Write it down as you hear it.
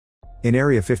In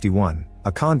Area 51,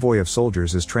 a convoy of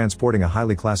soldiers is transporting a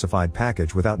highly classified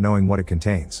package without knowing what it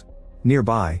contains.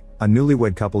 Nearby, a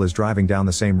newlywed couple is driving down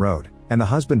the same road, and the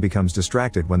husband becomes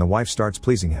distracted when the wife starts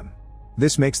pleasing him.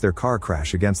 This makes their car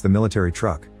crash against the military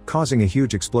truck, causing a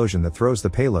huge explosion that throws the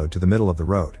payload to the middle of the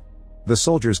road. The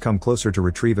soldiers come closer to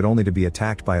retrieve it only to be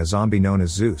attacked by a zombie known as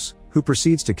Zeus, who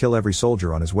proceeds to kill every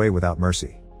soldier on his way without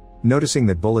mercy. Noticing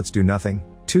that bullets do nothing,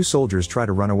 two soldiers try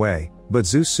to run away, but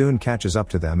Zeus soon catches up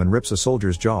to them and rips a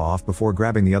soldier's jaw off before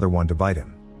grabbing the other one to bite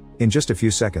him. In just a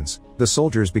few seconds, the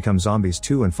soldiers become zombies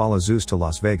too and follow Zeus to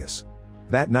Las Vegas.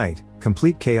 That night,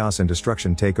 complete chaos and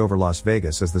destruction take over Las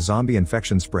Vegas as the zombie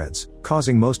infection spreads,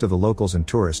 causing most of the locals and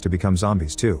tourists to become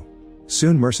zombies too.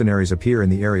 Soon mercenaries appear in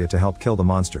the area to help kill the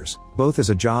monsters, both as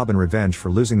a job and revenge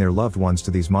for losing their loved ones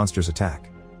to these monsters'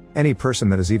 attack. Any person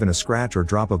that has even a scratch or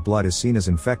drop of blood is seen as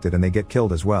infected and they get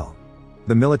killed as well.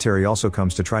 The military also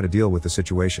comes to try to deal with the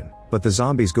situation, but the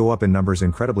zombies go up in numbers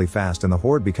incredibly fast and the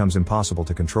horde becomes impossible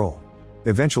to control.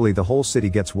 Eventually the whole city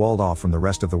gets walled off from the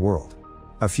rest of the world.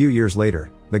 A few years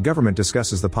later, the government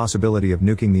discusses the possibility of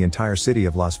nuking the entire city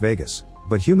of Las Vegas,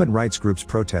 but human rights groups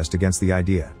protest against the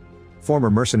idea. Former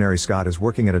mercenary Scott is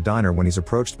working at a diner when he's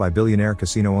approached by billionaire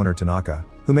casino owner Tanaka,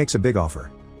 who makes a big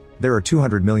offer. There are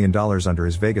 $200 million under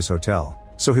his Vegas hotel,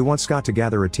 so he wants Scott to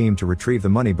gather a team to retrieve the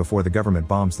money before the government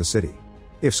bombs the city.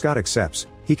 If Scott accepts,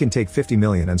 he can take $50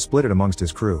 million and split it amongst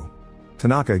his crew.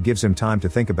 Tanaka gives him time to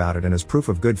think about it and as proof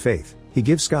of good faith, he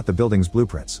gives Scott the building's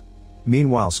blueprints.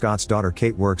 Meanwhile, Scott's daughter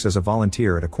Kate works as a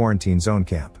volunteer at a quarantine zone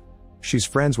camp. She's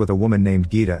friends with a woman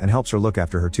named Gita and helps her look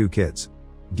after her two kids.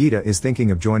 Gita is thinking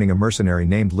of joining a mercenary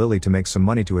named Lily to make some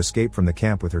money to escape from the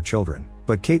camp with her children,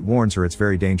 but Kate warns her it's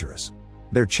very dangerous.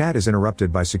 Their chat is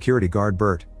interrupted by security guard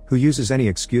Bert, who uses any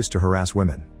excuse to harass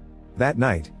women. That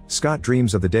night, Scott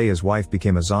dreams of the day his wife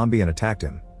became a zombie and attacked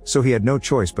him, so he had no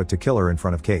choice but to kill her in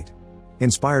front of Kate.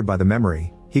 Inspired by the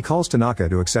memory, he calls Tanaka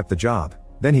to accept the job,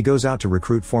 then he goes out to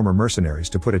recruit former mercenaries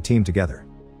to put a team together.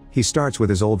 He starts with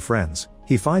his old friends.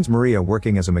 He finds Maria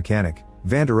working as a mechanic,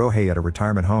 Vanderohe at a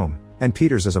retirement home, and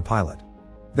Peters as a pilot.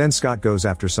 Then Scott goes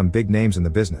after some big names in the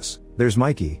business. There's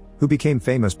Mikey, who became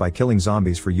famous by killing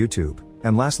zombies for YouTube,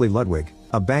 and lastly Ludwig,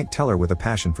 a bank teller with a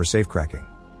passion for safecracking.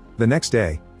 The next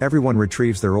day, everyone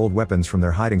retrieves their old weapons from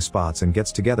their hiding spots and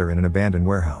gets together in an abandoned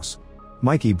warehouse.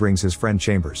 Mikey brings his friend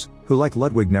Chambers, who like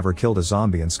Ludwig never killed a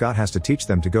zombie, and Scott has to teach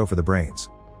them to go for the brains.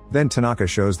 Then Tanaka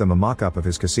shows them a mock-up of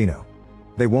his casino.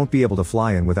 They won't be able to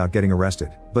fly in without getting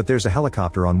arrested, but there's a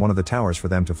helicopter on one of the towers for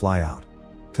them to fly out.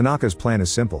 Tanaka's plan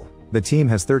is simple. The team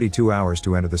has 32 hours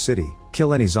to enter the city,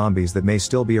 kill any zombies that may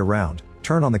still be around,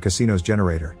 turn on the casino's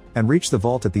generator, and reach the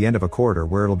vault at the end of a corridor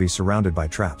where it'll be surrounded by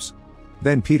traps.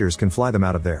 Then Peters can fly them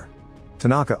out of there.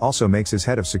 Tanaka also makes his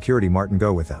head of security Martin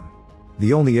go with them.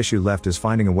 The only issue left is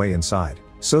finding a way inside,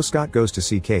 so Scott goes to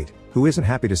see Kate, who isn't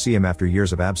happy to see him after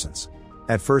years of absence.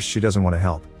 At first she doesn't want to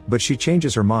help, but she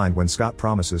changes her mind when Scott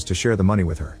promises to share the money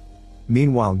with her.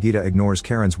 Meanwhile, Gita ignores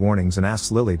Karen's warnings and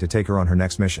asks Lily to take her on her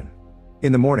next mission.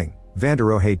 In the morning,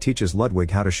 Vanderohe teaches Ludwig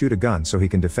how to shoot a gun so he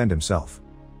can defend himself.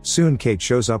 Soon Kate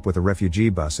shows up with a refugee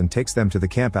bus and takes them to the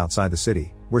camp outside the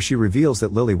city, where she reveals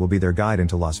that Lily will be their guide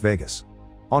into Las Vegas.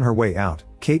 On her way out,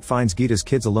 Kate finds Gita's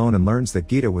kids alone and learns that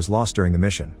Gita was lost during the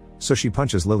mission, so she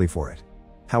punches Lily for it.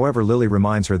 However, Lily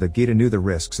reminds her that Gita knew the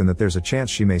risks and that there's a chance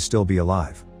she may still be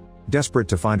alive. Desperate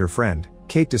to find her friend,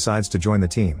 Kate decides to join the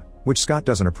team, which Scott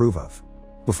doesn't approve of.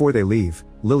 Before they leave,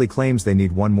 Lily claims they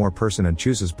need one more person and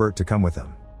chooses Bert to come with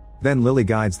them. Then Lily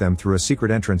guides them through a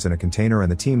secret entrance in a container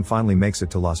and the team finally makes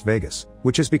it to Las Vegas,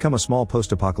 which has become a small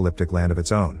post-apocalyptic land of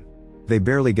its own. They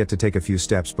barely get to take a few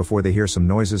steps before they hear some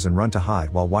noises and run to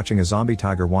hide while watching a zombie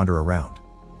tiger wander around.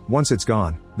 Once it's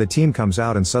gone, the team comes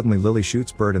out and suddenly Lily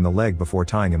shoots Bert in the leg before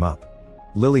tying him up.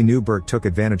 Lily knew Bert took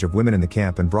advantage of women in the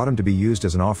camp and brought him to be used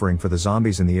as an offering for the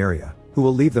zombies in the area, who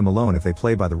will leave them alone if they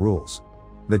play by the rules.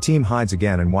 The team hides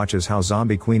again and watches how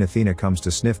zombie queen Athena comes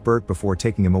to sniff Bert before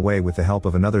taking him away with the help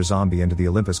of another zombie into the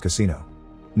Olympus casino.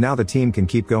 Now the team can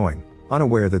keep going,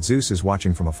 unaware that Zeus is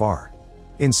watching from afar.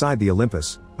 Inside the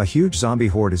Olympus, a huge zombie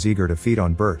horde is eager to feed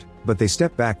on Bert, but they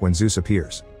step back when Zeus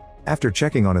appears. After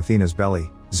checking on Athena's belly,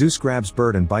 Zeus grabs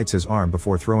Bert and bites his arm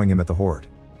before throwing him at the horde.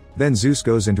 Then Zeus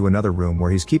goes into another room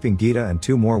where he's keeping Gita and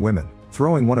two more women,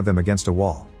 throwing one of them against a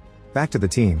wall. Back to the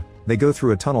team, they go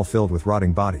through a tunnel filled with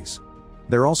rotting bodies.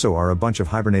 There also are a bunch of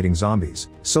hibernating zombies,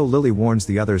 so Lily warns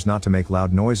the others not to make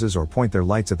loud noises or point their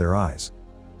lights at their eyes.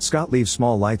 Scott leaves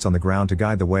small lights on the ground to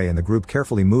guide the way and the group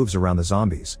carefully moves around the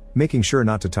zombies, making sure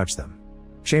not to touch them.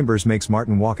 Chambers makes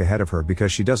Martin walk ahead of her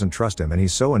because she doesn't trust him and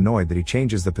he's so annoyed that he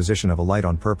changes the position of a light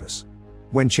on purpose.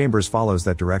 When Chambers follows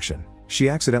that direction, she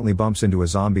accidentally bumps into a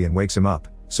zombie and wakes him up,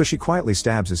 so she quietly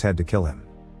stabs his head to kill him.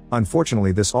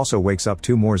 Unfortunately, this also wakes up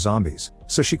 2 more zombies,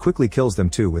 so she quickly kills them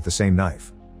too with the same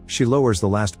knife. She lowers the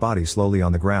last body slowly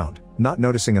on the ground, not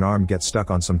noticing an arm gets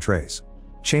stuck on some trays.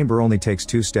 Chamber only takes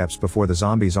 2 steps before the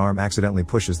zombie's arm accidentally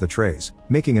pushes the trays,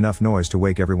 making enough noise to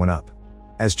wake everyone up.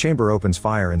 As Chamber opens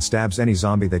fire and stabs any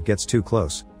zombie that gets too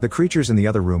close, the creatures in the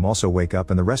other room also wake up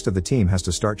and the rest of the team has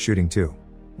to start shooting too.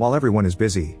 While everyone is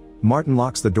busy, Martin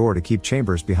locks the door to keep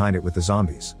Chambers behind it with the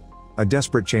zombies. A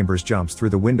desperate Chambers jumps through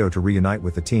the window to reunite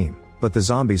with the team, but the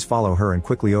zombies follow her and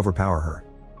quickly overpower her.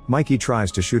 Mikey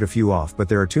tries to shoot a few off, but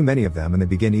there are too many of them and they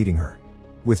begin eating her.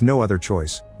 With no other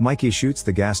choice, Mikey shoots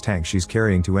the gas tank she's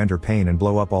carrying to end her pain and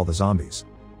blow up all the zombies.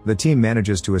 The team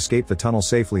manages to escape the tunnel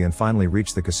safely and finally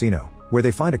reach the casino, where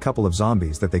they find a couple of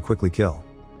zombies that they quickly kill.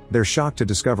 They're shocked to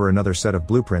discover another set of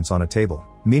blueprints on a table,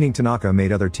 meaning Tanaka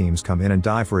made other teams come in and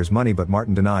die for his money, but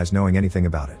Martin denies knowing anything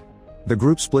about it. The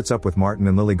group splits up with Martin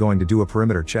and Lily going to do a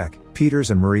perimeter check,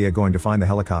 Peters and Maria going to find the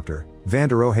helicopter, Van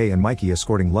der Rohe and Mikey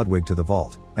escorting Ludwig to the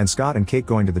vault, and Scott and Kate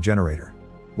going to the generator.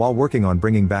 While working on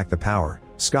bringing back the power,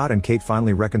 Scott and Kate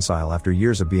finally reconcile after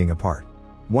years of being apart.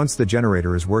 Once the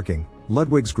generator is working,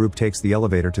 Ludwig's group takes the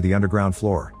elevator to the underground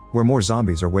floor, where more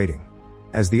zombies are waiting.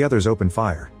 As the others open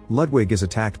fire, Ludwig is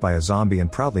attacked by a zombie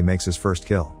and proudly makes his first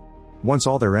kill. Once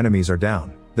all their enemies are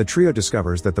down, the trio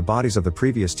discovers that the bodies of the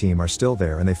previous team are still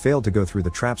there and they failed to go through the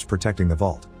traps protecting the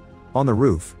vault. On the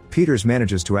roof, Peters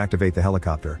manages to activate the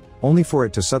helicopter, only for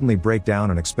it to suddenly break down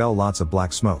and expel lots of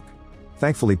black smoke.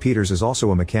 Thankfully, Peters is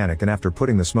also a mechanic, and after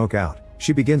putting the smoke out,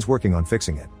 she begins working on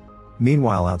fixing it.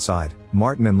 Meanwhile, outside,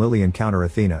 Martin and Lily encounter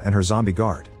Athena and her zombie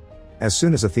guard. As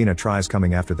soon as Athena tries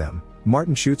coming after them,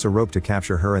 Martin shoots a rope to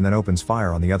capture her and then opens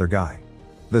fire on the other guy.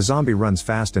 The zombie runs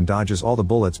fast and dodges all the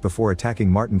bullets before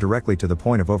attacking Martin directly to the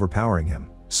point of overpowering him,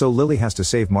 so Lily has to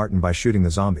save Martin by shooting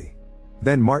the zombie.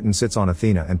 Then Martin sits on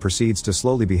Athena and proceeds to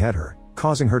slowly behead her,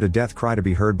 causing her to death cry to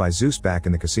be heard by Zeus back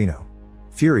in the casino.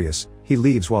 Furious, he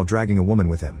leaves while dragging a woman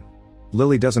with him.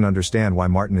 Lily doesn't understand why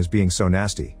Martin is being so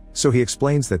nasty, so he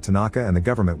explains that Tanaka and the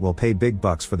government will pay big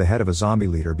bucks for the head of a zombie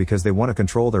leader because they want to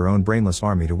control their own brainless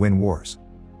army to win wars.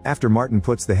 After Martin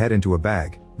puts the head into a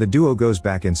bag, the duo goes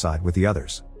back inside with the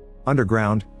others.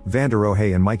 Underground, Van der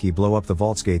Rohe and Mikey blow up the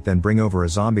vault's gate, then bring over a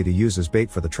zombie to use as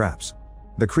bait for the traps.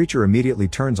 The creature immediately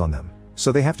turns on them,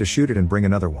 so they have to shoot it and bring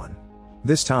another one.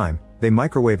 This time, they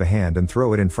microwave a hand and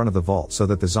throw it in front of the vault so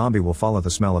that the zombie will follow the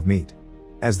smell of meat.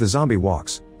 As the zombie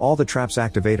walks, all the traps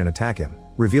activate and attack him,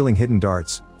 revealing hidden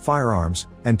darts, firearms,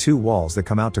 and 2 walls that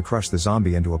come out to crush the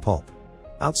zombie into a pulp.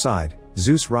 Outside,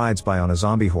 Zeus rides by on a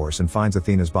zombie horse and finds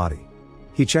Athena's body.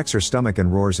 He checks her stomach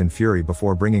and roars in fury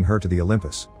before bringing her to the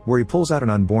Olympus, where he pulls out an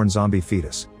unborn zombie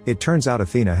fetus. It turns out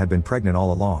Athena had been pregnant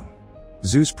all along.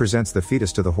 Zeus presents the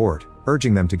fetus to the horde,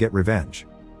 urging them to get revenge.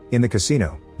 In the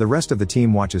casino, the rest of the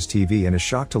team watches TV and is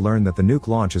shocked to learn that the nuke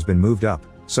launch has been moved up,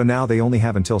 so now they only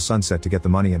have until sunset to get the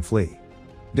money and flee.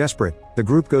 Desperate, the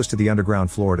group goes to the underground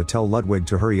floor to tell Ludwig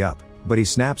to hurry up, but he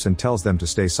snaps and tells them to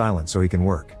stay silent so he can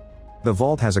work. The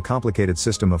vault has a complicated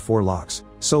system of 4 locks,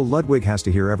 so Ludwig has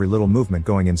to hear every little movement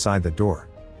going inside that door.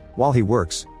 While he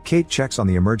works, Kate checks on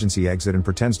the emergency exit and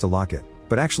pretends to lock it,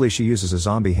 but actually she uses a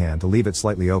zombie hand to leave it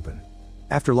slightly open.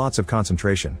 After lots of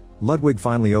concentration, Ludwig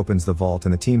finally opens the vault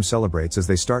and the team celebrates as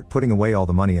they start putting away all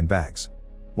the money in bags.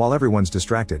 While everyone's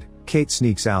distracted, Kate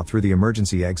sneaks out through the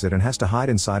emergency exit and has to hide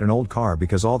inside an old car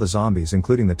because all the zombies,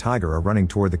 including the tiger, are running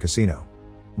toward the casino.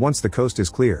 Once the coast is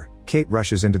clear, Kate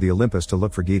rushes into the Olympus to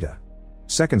look for Gita.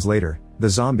 Seconds later, the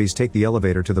zombies take the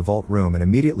elevator to the vault room and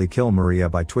immediately kill Maria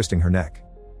by twisting her neck.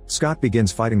 Scott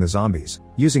begins fighting the zombies,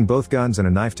 using both guns and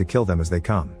a knife to kill them as they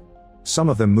come. Some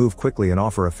of them move quickly and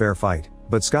offer a fair fight,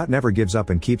 but Scott never gives up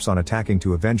and keeps on attacking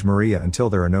to avenge Maria until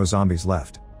there are no zombies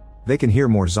left. They can hear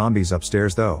more zombies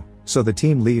upstairs though, so the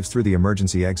team leaves through the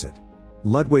emergency exit.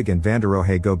 Ludwig and Van der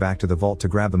Rohe go back to the vault to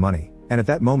grab the money, and at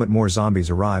that moment more zombies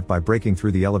arrive by breaking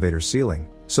through the elevator's ceiling,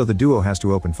 so the duo has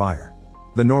to open fire.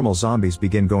 The normal zombies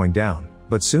begin going down,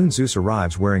 but soon Zeus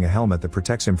arrives wearing a helmet that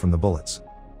protects him from the bullets.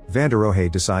 Van der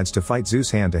Rohe decides to fight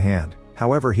Zeus hand to hand,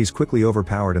 however he's quickly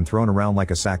overpowered and thrown around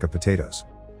like a sack of potatoes.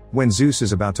 When Zeus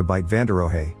is about to bite Van der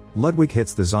Rohe, Ludwig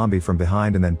hits the zombie from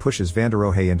behind and then pushes Van der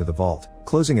Rohe into the vault,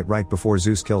 closing it right before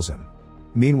Zeus kills him.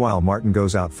 Meanwhile, Martin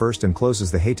goes out first and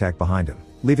closes the haystack behind him,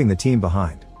 leaving the team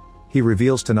behind. He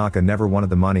reveals Tanaka never wanted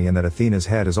the money and that Athena's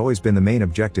head has always been the main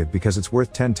objective because it's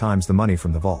worth 10 times the money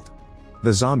from the vault.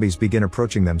 The zombies begin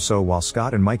approaching them, so while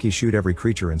Scott and Mikey shoot every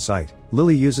creature in sight,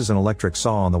 Lily uses an electric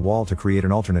saw on the wall to create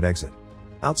an alternate exit.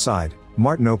 Outside,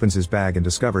 Martin opens his bag and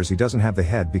discovers he doesn't have the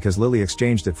head because Lily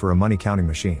exchanged it for a money counting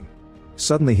machine.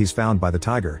 Suddenly he's found by the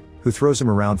tiger, who throws him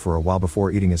around for a while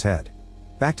before eating his head.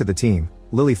 Back to the team,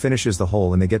 Lily finishes the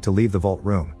hole and they get to leave the vault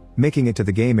room, making it to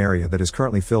the game area that is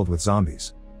currently filled with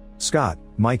zombies. Scott,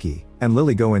 Mikey, and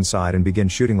Lily go inside and begin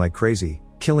shooting like crazy,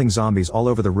 killing zombies all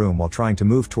over the room while trying to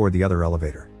move toward the other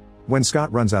elevator. When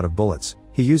Scott runs out of bullets,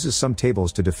 he uses some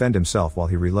tables to defend himself while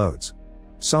he reloads.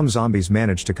 Some zombies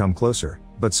manage to come closer,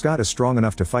 but Scott is strong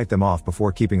enough to fight them off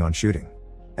before keeping on shooting.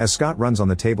 As Scott runs on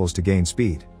the tables to gain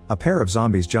speed, a pair of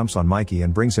zombies jumps on Mikey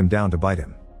and brings him down to bite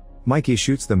him. Mikey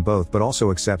shoots them both but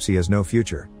also accepts he has no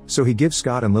future, so he gives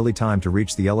Scott and Lily time to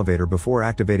reach the elevator before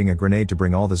activating a grenade to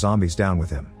bring all the zombies down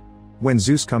with him. When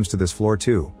Zeus comes to this floor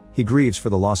too, he grieves for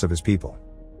the loss of his people.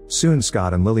 Soon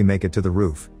Scott and Lily make it to the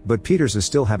roof, but Peters is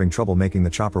still having trouble making the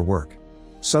chopper work.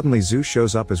 Suddenly Zeus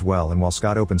shows up as well, and while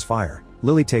Scott opens fire,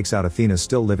 Lily takes out Athena's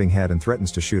still living head and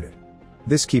threatens to shoot it.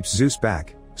 This keeps Zeus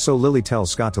back, so Lily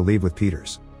tells Scott to leave with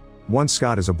Peters. Once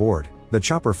Scott is aboard, the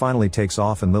chopper finally takes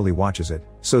off and Lily watches it,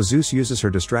 so Zeus uses her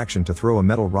distraction to throw a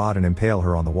metal rod and impale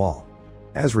her on the wall.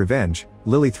 As revenge,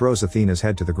 Lily throws Athena's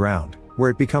head to the ground,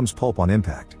 where it becomes pulp on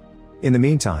impact. In the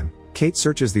meantime, Kate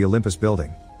searches the Olympus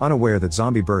building, unaware that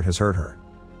Zombie Bert has hurt her.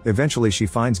 Eventually she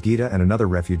finds Gita and another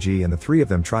refugee, and the three of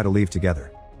them try to leave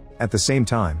together. At the same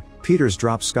time, Peters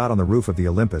drops Scott on the roof of the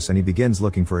Olympus and he begins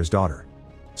looking for his daughter.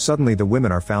 Suddenly the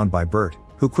women are found by Bert,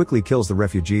 who quickly kills the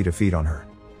refugee to feed on her.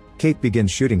 Kate begins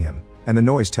shooting him, and the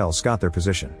noise tells Scott their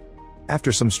position.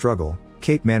 After some struggle,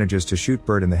 Kate manages to shoot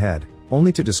Bert in the head,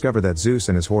 only to discover that Zeus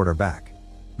and his horde are back.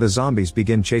 The zombies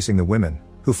begin chasing the women,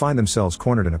 who find themselves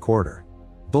cornered in a corridor.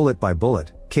 Bullet by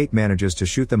bullet, Kate manages to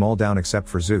shoot them all down except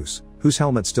for Zeus, whose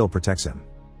helmet still protects him.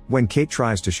 When Kate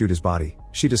tries to shoot his body,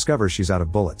 she discovers she's out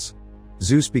of bullets.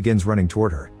 Zeus begins running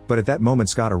toward her, but at that moment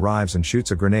Scott arrives and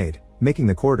shoots a grenade, making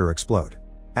the corridor explode.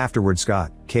 Afterward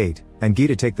Scott, Kate, and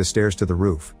Gita take the stairs to the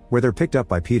roof, where they're picked up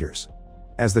by Peters.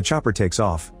 As the chopper takes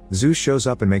off, Zeus shows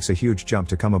up and makes a huge jump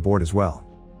to come aboard as well.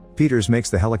 Peters makes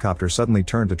the helicopter suddenly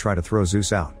turn to try to throw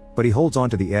Zeus out, but he holds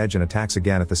onto the edge and attacks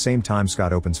again. At the same time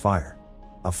Scott opens fire.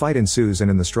 A fight ensues, and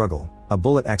in the struggle, a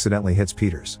bullet accidentally hits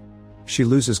Peters. She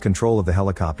loses control of the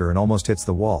helicopter and almost hits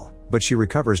the wall, but she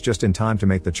recovers just in time to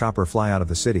make the chopper fly out of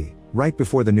the city, right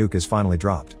before the nuke is finally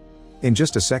dropped. In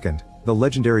just a second, the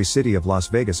legendary city of Las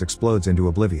Vegas explodes into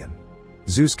oblivion.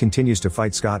 Zeus continues to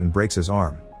fight Scott and breaks his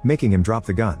arm, making him drop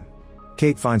the gun.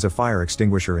 Kate finds a fire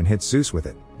extinguisher and hits Zeus with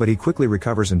it, but he quickly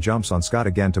recovers and jumps on Scott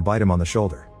again to bite him on the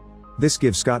shoulder. This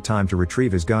gives Scott time to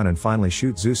retrieve his gun and finally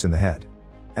shoot Zeus in the head.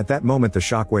 At that moment the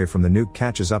shockwave from the nuke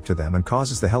catches up to them and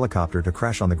causes the helicopter to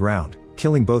crash on the ground,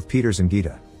 killing both Peters and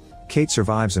Gita. Kate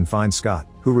survives and finds Scott,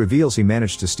 who reveals he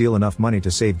managed to steal enough money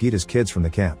to save Gita's kids from the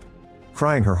camp.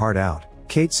 Crying her heart out,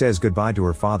 Kate says goodbye to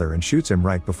her father and shoots him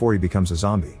right before he becomes a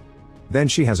zombie. Then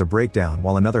she has a breakdown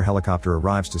while another helicopter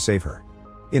arrives to save her.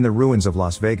 In the ruins of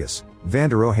Las Vegas, Van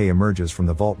der Rohe emerges from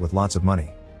the vault with lots of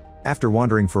money. After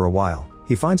wandering for a while,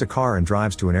 he finds a car and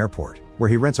drives to an airport, where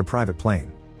he rents a private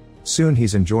plane. Soon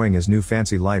he's enjoying his new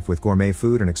fancy life with gourmet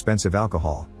food and expensive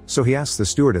alcohol, so he asks the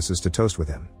stewardesses to toast with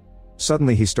him.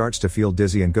 Suddenly he starts to feel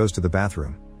dizzy and goes to the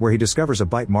bathroom, where he discovers a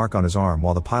bite mark on his arm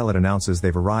while the pilot announces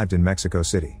they've arrived in Mexico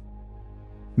City.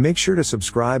 Make sure to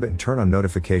subscribe and turn on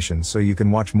notifications so you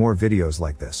can watch more videos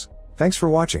like this. Thanks for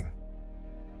watching.